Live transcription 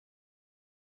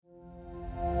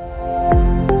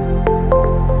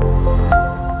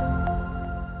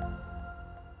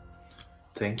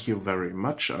Thank you very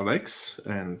much, Alex.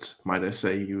 And might I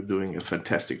say you're doing a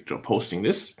fantastic job hosting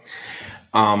this.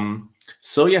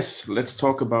 So yes, let's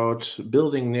talk about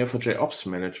building Neo4j Ops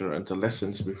Manager and the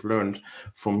lessons we've learned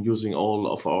from using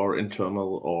all of our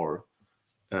internal or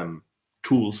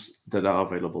tools that are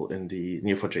available in the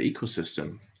Neo4j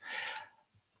ecosystem.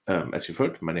 As you've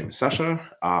heard, my name is Sascha.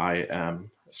 I am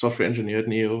a software engineer at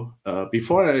Neo.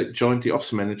 Before I joined the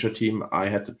Ops Manager team, I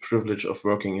had the privilege of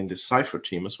working in the Cypher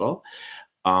team as well.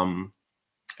 And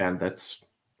that's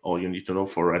all you need to know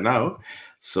for right now.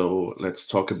 So let's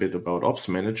talk a bit about Ops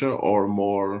Manager, or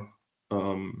more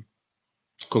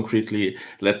concretely,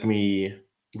 let me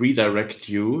redirect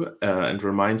you and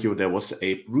remind you there was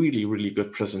a really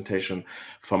good presentation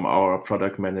from our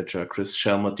product manager, Chris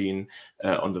Shelmerdine,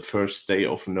 on the first day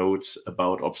of Nodes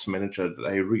about Ops Manager that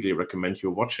I really recommend you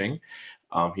watching.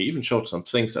 He even showed some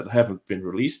things that haven't been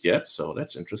released yet, so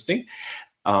that's interesting.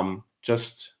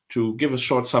 Just to give a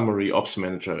short summary, Ops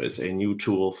Manager is a new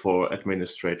tool for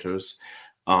administrators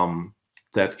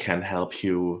that can help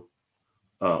you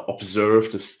observe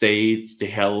the state, the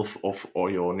health of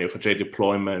your Neo4j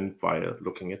deployment by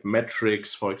looking at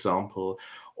metrics, for example,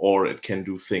 or it can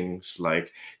do things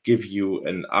like give you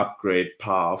an upgrade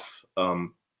path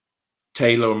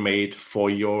tailor-made for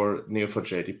your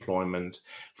Neo4j deployment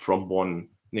from one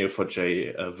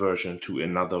Neo4j version to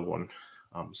another one.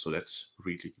 So that's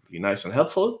really nice and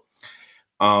helpful.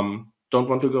 Don't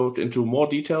want to go into more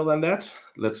detail than that.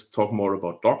 Let's talk more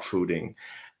about dogfooding.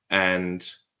 And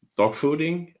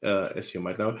dogfooding, as you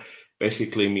might know,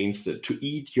 basically means that to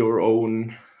eat your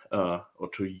own or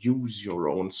to use your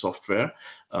own software.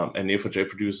 And Neo4j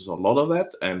produces a lot of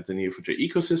that, and the Neo4j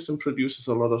ecosystem produces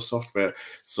a lot of software.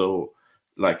 So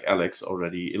like Alex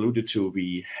already alluded to,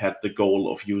 we had the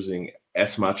goal of using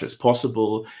as much as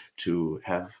possible to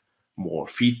have more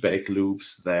feedback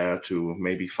loops there, to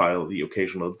maybe file the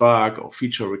occasional bug or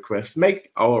feature request,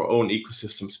 make our own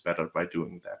ecosystems better by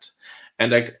doing that.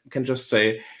 And I can just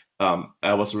say, it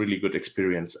was a really good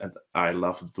experience and I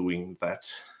love doing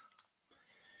that.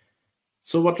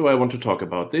 So what do I want to talk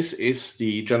about? This is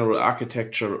the general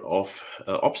architecture of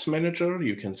Ops Manager.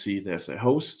 You can see there's a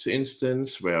host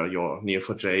instance where your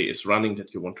Neo4j is running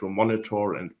that you want to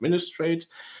monitor and administrate.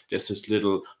 There's this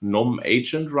little NOM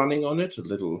agent running on it, a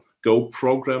little Go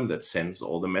program that sends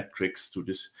all the metrics to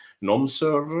this NOM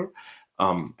server.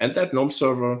 And that NOM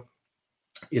server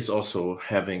is also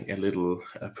having a little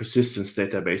persistence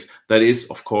database. That is,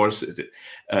 of course, it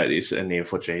is a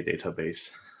Neo4j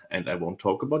database. And I won't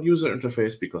talk about user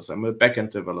interface because I'm a backend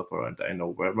developer and I know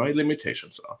where my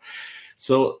limitations are.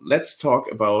 So let's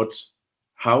talk about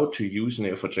how to use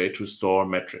Neo4j to store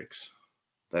metrics.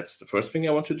 That's the first thing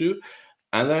I want to do.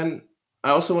 And then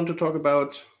I also want to talk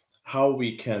about how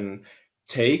we can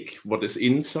take what is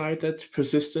inside that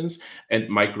persistence and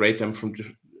migrate them from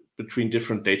between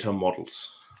different data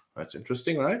models. That's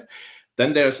interesting, right?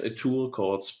 Then there's a tool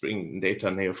called Spring Data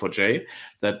Neo4j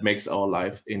that makes our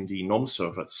life in the NOM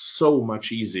server so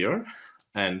much easier.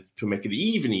 And to make it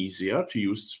even easier to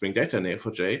use Spring Data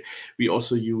Neo4j, we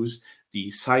also use the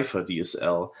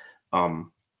Cypher-DSL.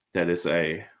 That is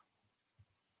a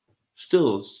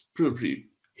still pretty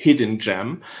hidden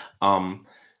gem.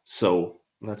 So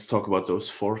let's talk about those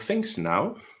four things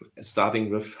now, starting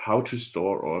with how to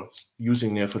store or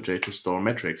using Neo4j to store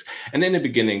metrics. And in the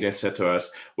beginning, they said to us,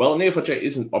 well, Neo4j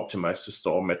isn't optimized to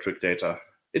store metric data.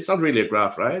 It's not really a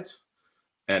graph, right?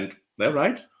 And they're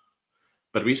right.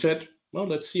 But we said, well,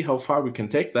 let's see how far we can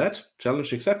take that.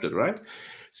 Challenge accepted, right?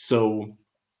 So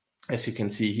as you can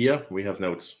see here, we have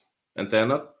nodes, and they're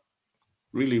not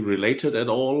really related at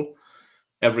all.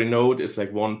 Every node is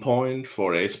like 1 point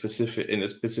for a specific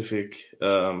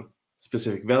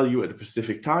specific value at a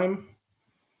specific time.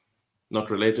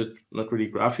 Not related, not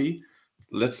really graphy.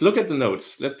 Let's look at the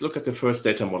nodes. Let's look at the first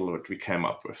data model that we came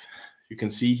up with. You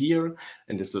can see here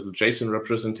in this little JSON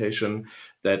representation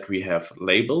that we have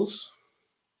labels.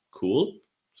 Cool.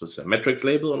 So it's a metric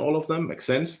label on all of them. Makes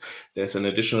sense. There's an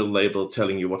additional label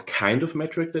telling you what kind of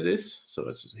metric that is. So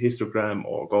it's a histogram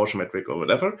or Gaussian metric or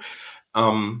whatever.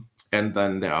 And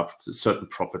then there are certain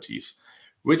properties.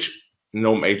 Which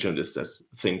NOM agent is that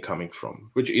thing coming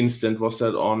from? Which instant was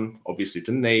that on? Obviously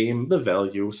the name, the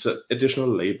value, additional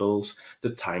labels, the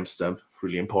timestamp,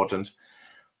 really important.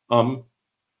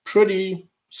 Pretty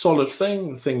solid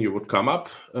thing you would come up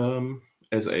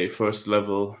as a first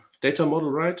level data model,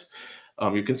 right?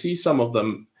 You can see some of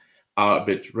them are a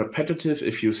bit repetitive.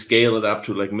 If you scale it up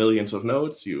to like millions of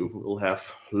nodes, you will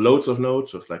have loads of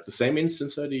nodes with like the same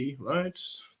instance ID, right?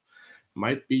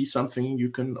 Might be something you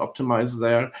can optimize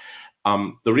there.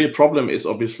 The real problem is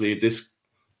obviously this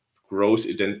grows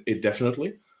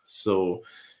indefinitely. So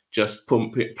just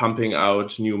pumping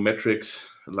out new metrics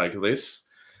like this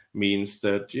means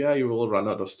that, yeah, you will run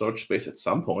out of storage space at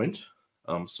some point.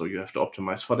 So you have to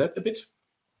optimize for that a bit.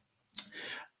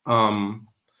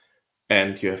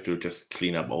 And you have to just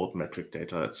clean up old metric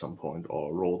data at some point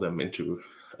or roll them into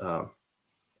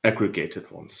aggregated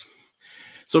ones.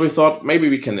 So we thought maybe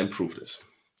we can improve this.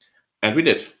 And we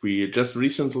did. We just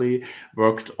recently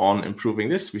worked on improving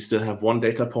this. We still have one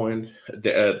data point,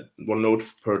 one node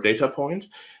per data point,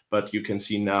 but you can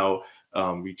see now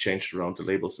we changed around the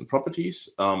labels and properties.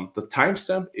 The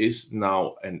timestamp is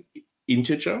now an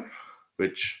integer,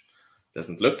 which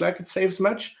doesn't look like it saves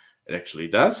much. It actually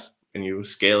does, and you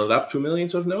scale it up to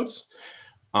millions of nodes.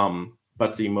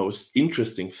 But the most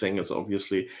interesting thing is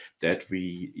obviously that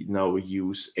we now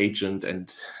use agent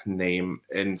and name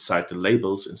inside the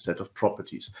labels instead of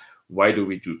properties. Why do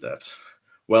we do that?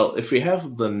 Well, if we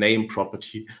have the name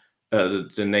property,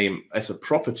 the name as a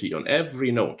property on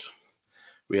every node,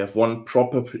 we have one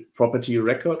property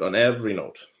record on every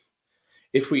node.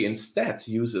 If we instead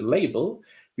use a label,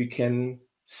 we can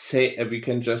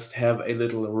just have a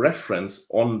little reference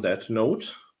on that node.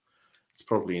 It's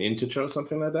probably an integer or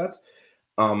something like that.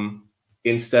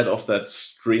 Instead of that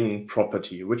string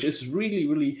property, which is really,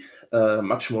 really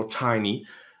much more tiny.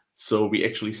 So we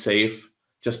actually save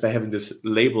just by having this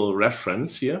label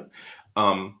reference here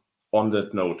on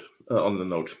that node, on the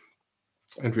node.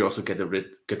 And we also get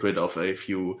rid of a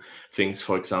few things.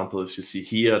 For example, if you see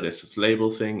here, there's this label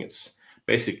thing. It's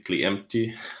basically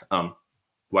empty.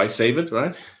 Why save it,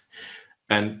 right?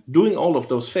 And doing all of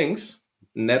those things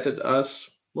netted us,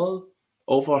 well,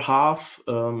 over half,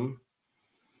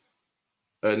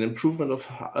 an improvement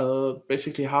of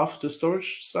basically half the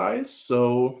storage size.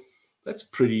 So that's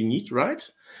pretty neat, right?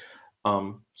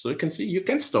 So you can see you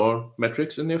can store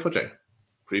metrics in Neo4j.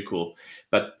 Pretty cool.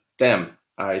 But damn,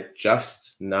 I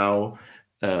just now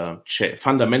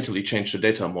fundamentally changed the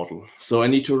data model. So I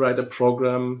need to write a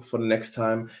program for the next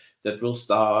time that will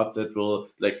start, that will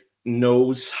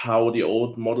knows how the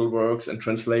old model works and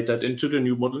translate that into the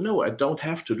new model. No, I don't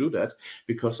have to do that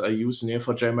because I use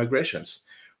Neo4j migrations,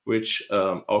 which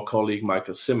our colleague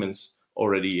Michael Simmons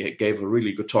already gave a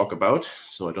really good talk about.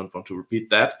 So I don't want to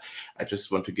repeat that. I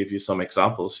just want to give you some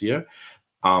examples here.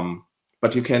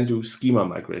 But you can do schema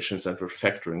migrations and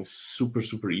refactoring super,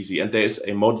 super easy. And there's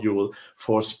a module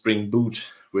for Spring Boot,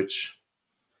 which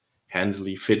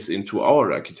handily fits into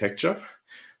our architecture.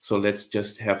 So let's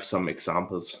just have some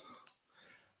examples.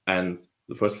 And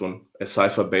the first one, a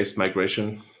Cypher-based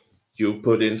migration. You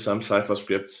put in some Cypher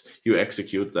scripts, you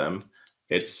execute them.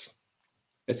 It's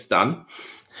done.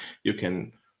 You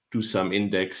can do some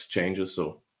index changes,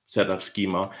 so set up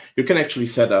schema. You can actually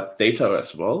set up data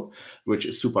as well, which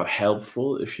is super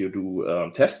helpful if you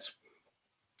do tests.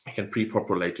 You can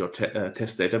pre-populate your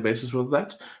test databases with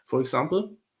that, for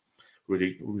example.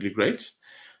 Really, really great.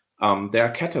 There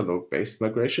are catalog-based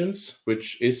migrations,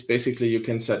 which is basically you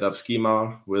can set up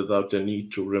schema without the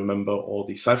need to remember all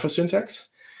the Cypher syntax.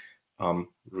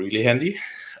 Really handy.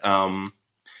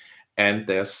 And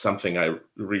there's something I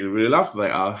really, really love.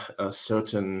 There are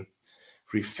certain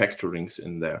refactorings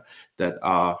in there that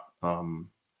are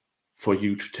for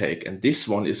you to take. And this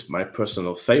one is my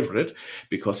personal favorite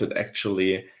because it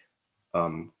actually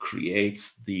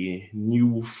creates the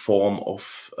new form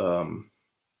of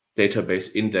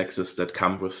database indexes that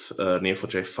come with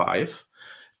Neo4j 5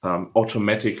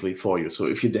 automatically for you. So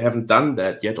if you haven't done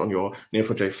that yet on your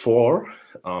Neo4j 4,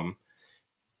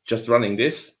 just running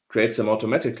this creates them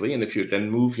automatically. And if you then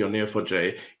move your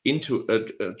Neo4j into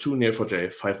to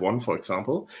Neo4j 5.1, for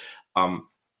example,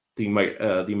 the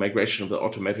migration will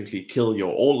automatically kill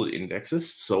your old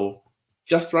indexes. So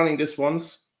just running this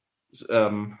once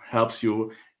helps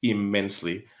you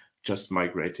immensely just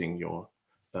migrating your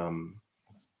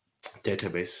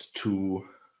database to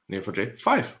Neo4j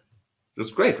 5.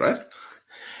 That's great, right?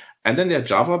 And then there are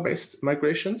Java-based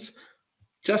migrations.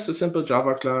 Just a simple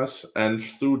Java class, and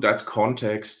through that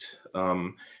context,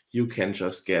 you can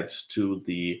just get to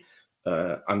the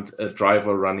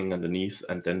driver running underneath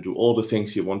and then do all the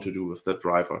things you want to do with that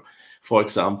driver. For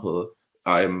example,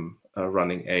 I'm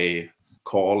running a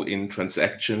call in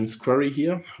transactions query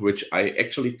here, which I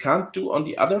actually can't do on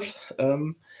the other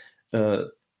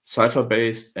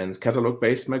Cypher-based and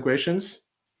catalog-based migrations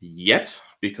yet,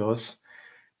 because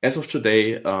as of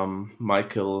today,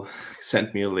 Michael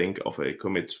sent me a link of a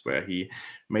commit where he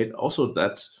made also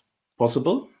that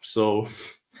possible. So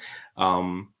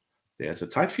there's a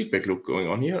tight feedback loop going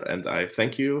on here, and I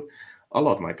thank you a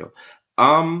lot, Michael.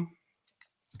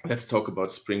 Let's talk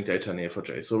about Spring Data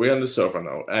Neo4j. So we're on the server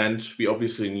now, and we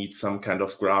obviously need some kind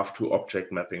of graph to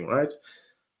object mapping, right?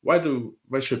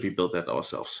 why should we build that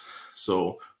ourselves?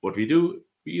 So what we do,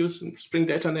 we use Spring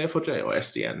Data Neo4j or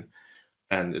SDN,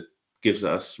 and it gives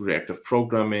us reactive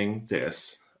programming.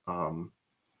 There's a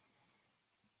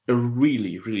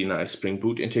really, really nice Spring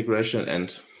Boot integration,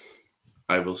 and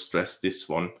I will stress this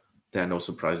one, there are no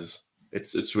surprises.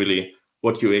 It's really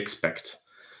what you expect.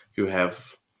 You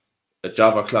have a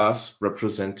Java class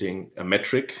representing a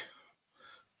metric,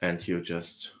 and you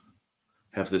just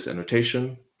have this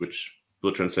annotation, which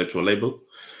will translate to a label.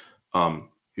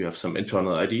 You have some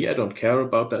internal ID. I don't care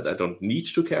about that. I don't need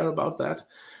to care about that.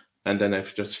 And then I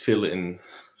just fill in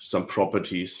some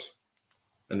properties.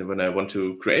 And when I want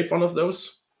to create one of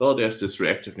those, well, there's this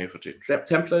reactive Neo4j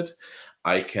template.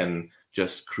 I can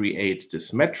just create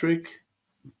this metric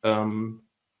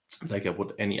like I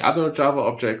would any other Java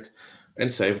object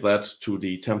and save that to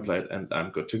the template, and I'm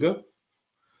good to go.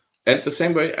 And the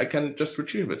same way, I can just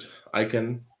retrieve it. I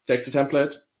can take the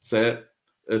template,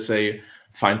 say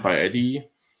find by ID,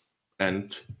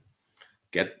 and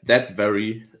get that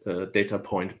very data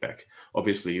point back.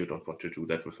 Obviously, you don't want to do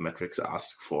that with metrics,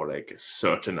 ask for like a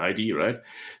certain ID, right?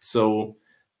 So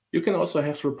you can also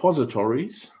have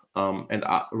repositories and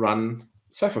run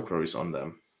Cypher queries on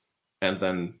them, and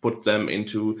then put them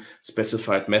into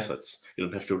specified methods. You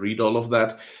don't have to read all of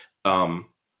that,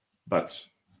 but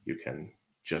you can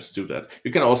just do that.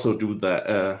 You can also do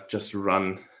that, just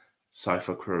run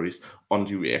Cypher queries on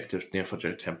the reactive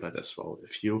Neo4j template as well,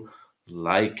 if you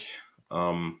like.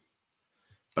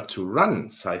 But to run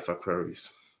Cypher queries,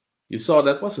 you saw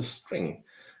that was a string.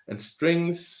 And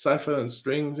strings, Cypher and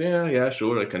strings, yeah,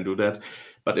 sure, I can do that.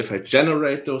 But if I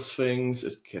generate those things,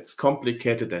 it gets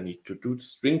complicated. I need to do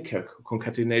string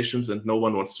concatenations, and no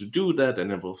one wants to do that,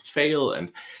 and it will fail.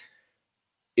 And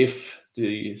if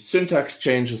the syntax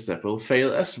changes, that will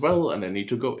fail as well. And I need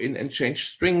to go in and change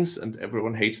strings, and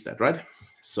everyone hates that, right?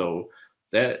 So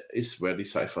that is where the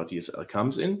Cypher-DSL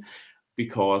comes in,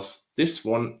 because this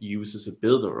one uses a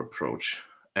builder approach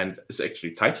and is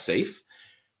actually type safe.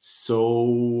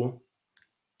 So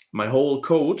my whole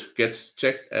code gets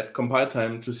checked at compile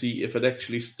time to see if it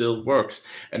actually still works,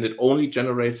 and it only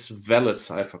generates valid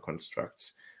Cypher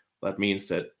constructs. That means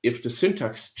that if the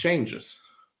syntax changes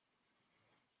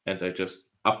and I just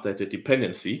update the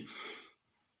dependency,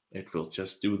 it will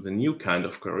just do the new kind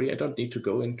of query. I don't need to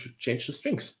go in to change the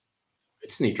strings.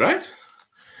 It's neat, right?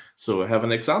 So I have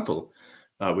an example.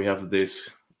 We have this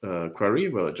query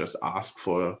where I just ask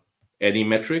for any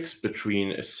metrics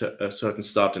between a certain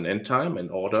start and end time in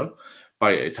order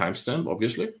by a timestamp,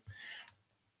 obviously.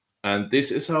 And this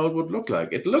is how it would look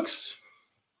like. It looks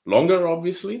longer,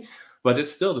 obviously, but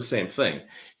it's still the same thing.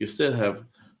 You still have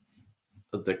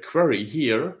the query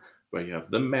here where you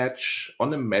have the match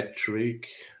on a metric,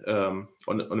 on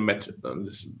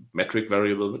this metric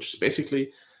variable, which is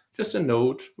basically just a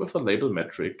node with a label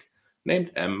metric named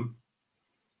M.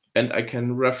 And I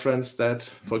can reference that,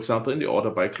 for example, in the order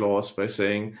by clause by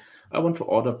saying, I want to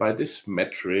order by this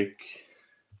metric,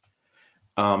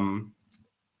 timestamp.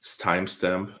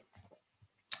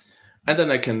 And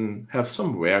then I can have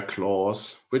some where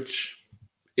clause, which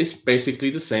is basically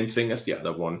the same thing as the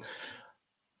other one.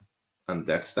 And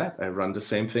that's that. I run the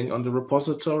same thing on the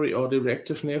repository or the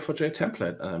reactive Neo4j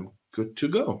template, and I'm good to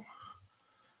go.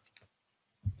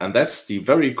 And that's the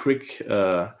very quick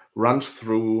run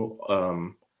through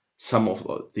some of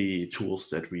the tools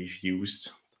that we've used,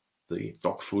 the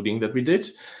Dogfooding that we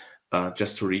did.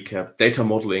 Just to recap, data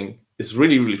modeling is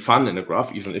really, really fun in a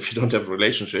graph, even if you don't have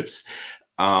relationships.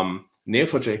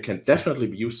 Neo4j can definitely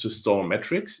be used to store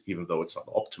metrics, even though it's not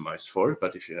optimized for it.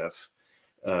 But if you have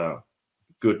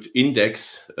good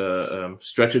index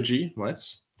strategy, right,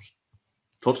 it's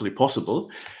totally possible.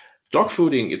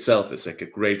 Dogfooding itself is like a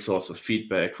great source of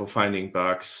feedback for finding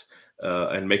bugs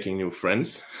and making new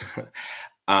friends.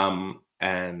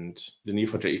 And the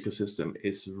Neo4j ecosystem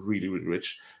is really, really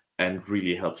rich and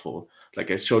really helpful.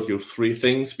 Like I showed you 3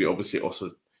 things. We obviously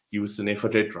also use the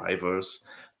Neo4j drivers,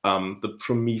 the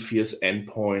Prometheus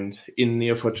endpoint in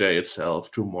Neo4j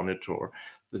itself to monitor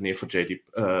the Neo4j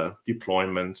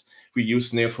deployment. We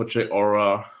use Neo4j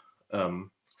Aura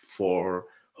for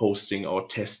hosting our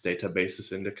test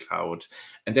databases in the cloud.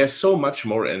 And there's so much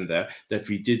more in there that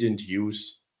we didn't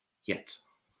use yet.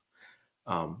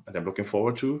 And I'm looking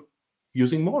forward to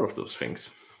using more of those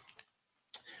things.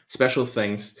 Special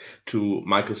thanks to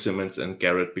Michael Simmons and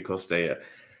Garrett, because they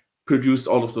produced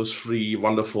all of those free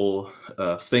wonderful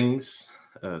things,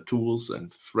 tools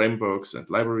and frameworks and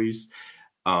libraries.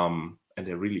 And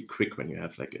they're really quick when you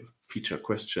have like a feature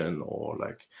question or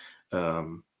like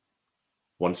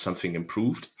want something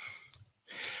improved.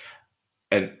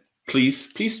 And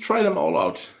please try them all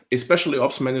out. especially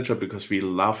Ops Manager, because we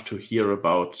love to hear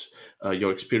about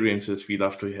your experiences. We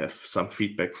love to have some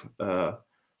feedback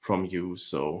from you.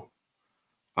 So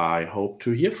I hope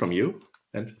to hear from you,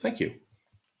 and thank you.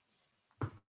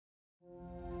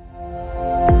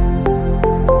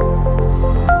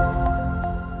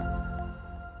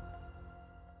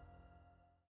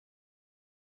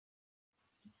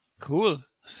 Cool.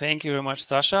 Thank you very much,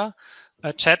 Sascha.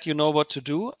 Chat, you know what to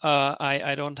do.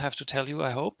 I don't have to tell you,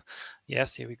 I hope.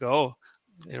 Yes, here we go.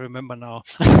 I remember now.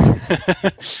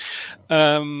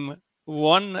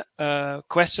 One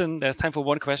question, there's time for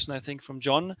one question, I think, from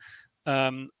John.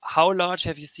 How large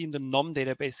have you seen the NOM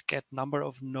database get, number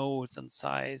of nodes and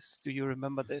size? Do you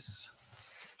remember this?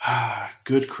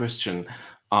 Good question.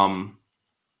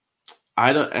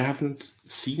 I haven't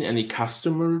seen any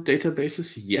customer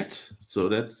databases yet, so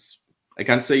I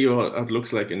can't say how it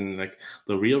looks like in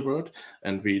the real world.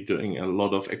 And we're doing a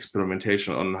lot of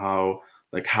experimentation on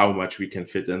how much we can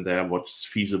fit in there, what's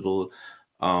feasible.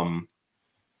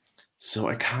 So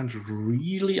I can't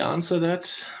really answer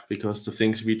that, because the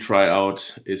things we try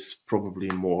out is probably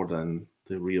more than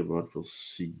the real world will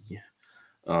see.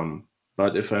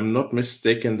 But if I'm not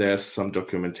mistaken, there's some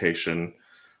documentation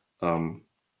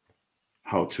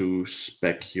how to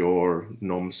spec your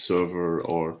NOM server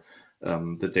or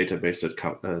the database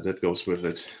that goes with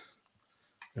it.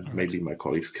 And maybe my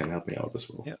colleagues can help me out as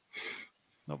well. Yeah,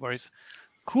 no worries.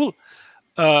 Cool.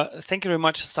 Thank you very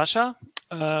much, Sascha,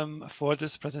 for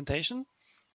this presentation.